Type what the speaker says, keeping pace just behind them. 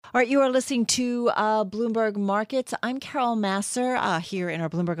All right, you are listening to Bloomberg Markets. I'm Carol Massar here in our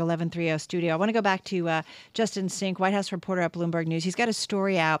Bloomberg 1130 studio. I want to go back to Justin Sink, White House reporter at Bloomberg News. He's got a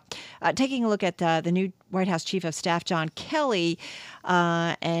story out taking a look at the new White House Chief of Staff, John Kelly,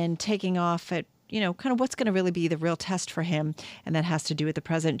 and taking off at kind of what's going to really be the real test for him, and that has to do with the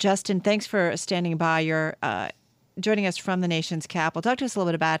president. Justin, thanks for standing by. You're joining us from the nation's capital. Talk to us a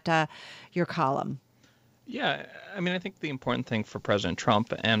little bit about your column. Yeah, I mean, I think the important thing for President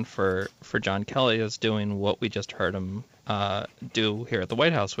Trump and for John Kelly is doing what we just heard him do here at the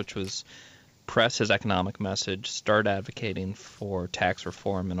White House, which was press his economic message, start advocating for tax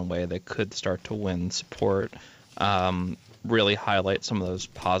reform in a way that could start to win support, really highlight some of those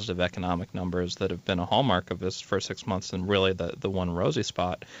positive economic numbers that have been a hallmark of his first 6 months and really the one rosy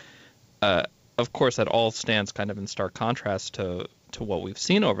spot. Of course, that all stands kind of in stark contrast to what we've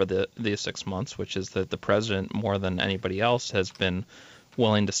seen over these 6 months, which is that the president, more than anybody else, has been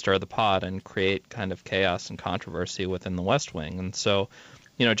willing to stir the pot and create kind of chaos and controversy within the West Wing. And so,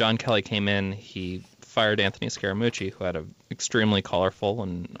 John Kelly came in, he fired Anthony Scaramucci, who had an extremely colorful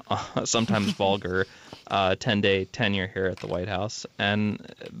and sometimes vulgar 10-day tenure here at the White House.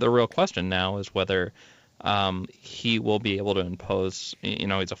 And the real question now is whether he will be able to impose,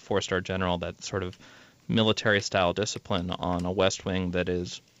 he's a four-star general, that sort of military-style discipline on a West Wing that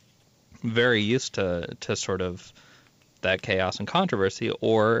is very used to sort of that chaos and controversy,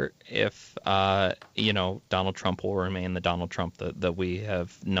 or if, Donald Trump will remain the Donald Trump that we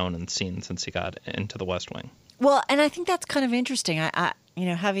have known and seen since he got into the West Wing. Well, and I think that's kind of interesting. I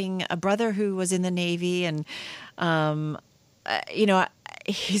having a brother who was in the Navy and,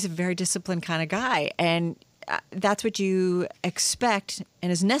 he's a very disciplined kind of guy, and that's what you expect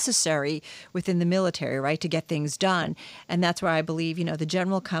and is necessary within the military, right, to get things done. And that's where I believe, the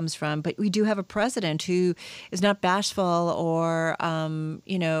general comes from. But we do have a president who is not bashful or,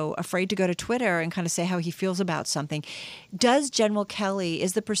 afraid to go to Twitter and kind of say how he feels about something. Does General Kelly,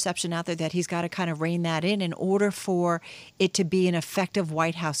 is the perception out there that he's got to kind of rein that in order for it to be an effective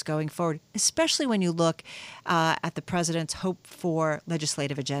White House going forward, especially when you look at the president's hope for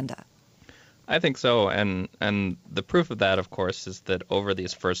legislative agenda? I think so, and the proof of that, of course, is that over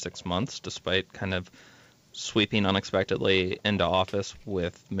these first 6 months, despite kind of sweeping unexpectedly into office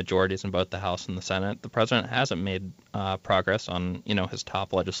with majorities in both the House and the Senate, the president hasn't made progress on, his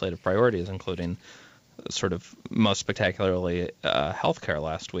top legislative priorities, including sort of most spectacularly healthcare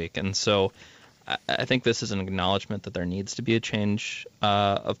last week. And so I think this is an acknowledgement that there needs to be a change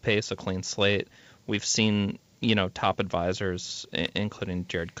of pace, a clean slate. We've seen top advisors, including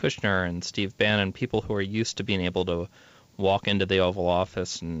Jared Kushner and Steve Bannon, people who are used to being able to walk into the Oval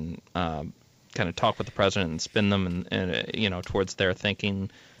Office and kind of talk with the president and spin them and towards their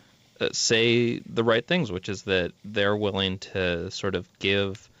thinking, say the right things, which is that they're willing to sort of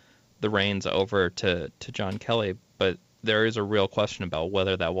give the reins over to John Kelly. But there is a real question about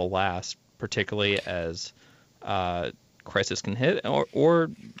whether that will last, particularly as crisis can hit,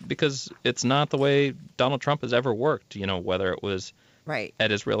 or because it's not the way Donald Trump has ever worked, whether it was right at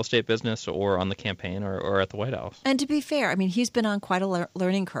his real estate business or on the campaign or at the White House. And to be fair, I mean, he's been on quite a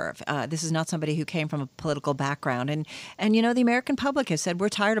learning curve. This is not somebody who came from a political background. And the American public has said we're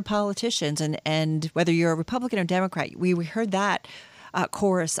tired of politicians. And whether you're a Republican or Democrat, we heard that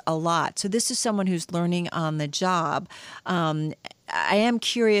chorus a lot. So this is someone who's learning on the job. I am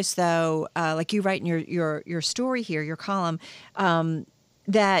curious, though, like you write in your story here, your column,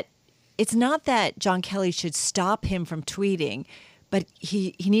 that it's not that John Kelly should stop him from tweeting, but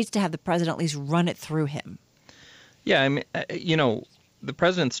he needs to have the president at least run it through him. Yeah, I mean, the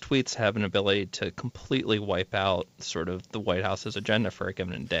president's tweets have an ability to completely wipe out sort of the White House's agenda for a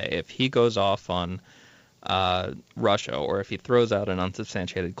given day. If he goes off on Russia, or if he throws out an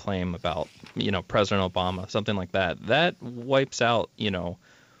unsubstantiated claim about, President Obama, something like that, that wipes out,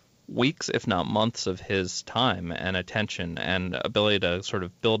 weeks, if not months of his time and attention and ability to sort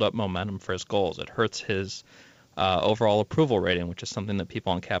of build up momentum for his goals. It hurts his overall approval rating, which is something that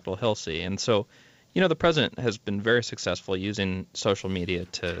people on Capitol Hill see. And so, the president has been very successful using social media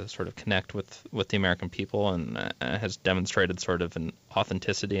to sort of connect with the American people and has demonstrated sort of an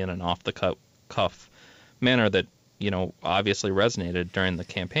authenticity and an off-the-cuff manner that, obviously resonated during the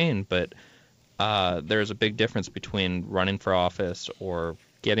campaign. But there's a big difference between running for office or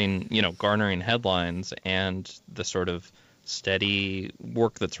getting, garnering headlines and the sort of steady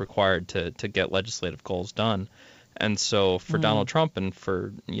work that's required to get legislative goals done. And so for Donald Trump and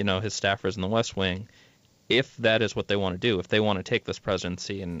for, his staffers in the West Wing, if that is what they want to do, if they want to take this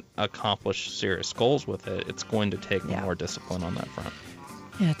presidency and accomplish serious goals with it, it's going to take more discipline on that front.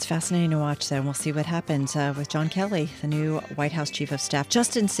 Yeah, it's fascinating to watch that, and we'll see what happens with John Kelly, the new White House Chief of Staff.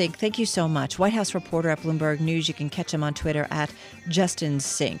 Justin Sink, thank you so much. White House reporter at Bloomberg News. You can catch him on Twitter at Justin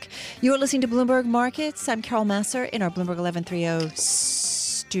Sink. You are listening to Bloomberg Markets. I'm Carol Massar in our Bloomberg 1130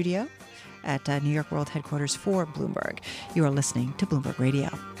 studio at New York World Headquarters for Bloomberg. You are listening to Bloomberg Radio.